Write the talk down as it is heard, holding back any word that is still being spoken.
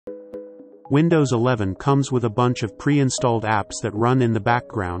Windows 11 comes with a bunch of pre-installed apps that run in the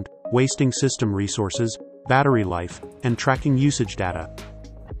background, wasting system resources, battery life, and tracking usage data.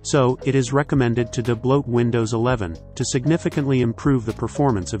 So, it is recommended to debloat Windows 11 to significantly improve the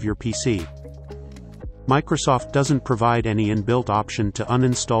performance of your PC. Microsoft doesn't provide any inbuilt option to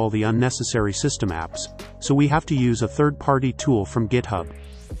uninstall the unnecessary system apps, so we have to use a third-party tool from GitHub.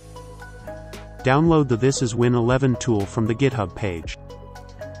 Download the This Is Win 11 tool from the GitHub page.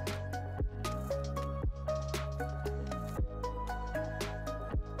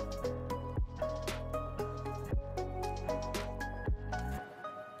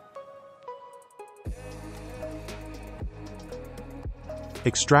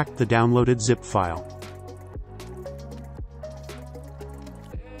 Extract the downloaded zip file.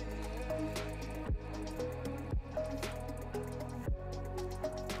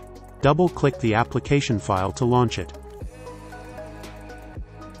 Double-click the application file to launch it.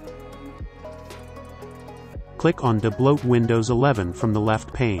 Click on Debloat Windows 11 from the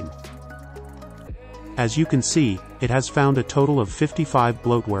left pane. As you can see, it has found a total of 55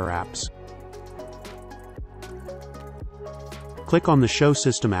 bloatware apps. Click on the Show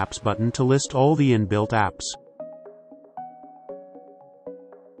System Apps button to list all the inbuilt apps.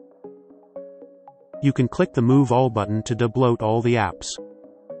 You can click the Move All button to debloat all the apps.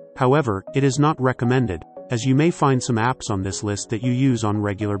 However, it is not recommended, as you may find some apps on this list that you use on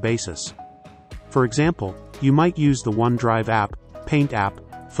regular basis. For example, you might use the OneDrive app, Paint app,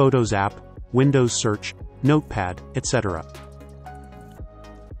 Photos app, Windows Search, Notepad, etc.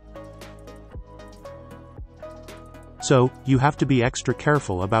 So, you have to be extra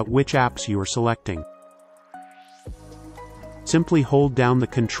careful about which apps you are selecting. Simply hold down the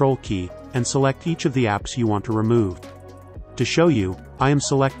Control key and select each of the apps you want to remove. To show you, I am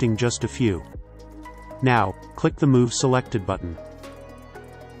selecting just a few. Now, click the Move Selected button.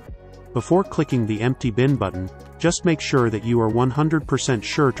 Before clicking the Empty Bin button, just make sure that you are 100%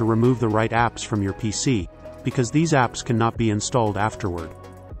 sure to remove the right apps from your PC, because these apps cannot be installed afterward.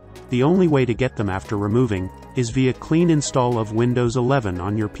 The only way to get them after removing is via clean install of Windows 11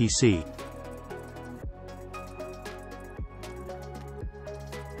 on your PC.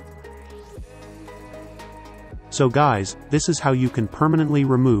 So guys, this is how you can permanently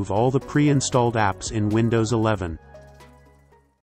remove all the pre-installed apps in Windows 11.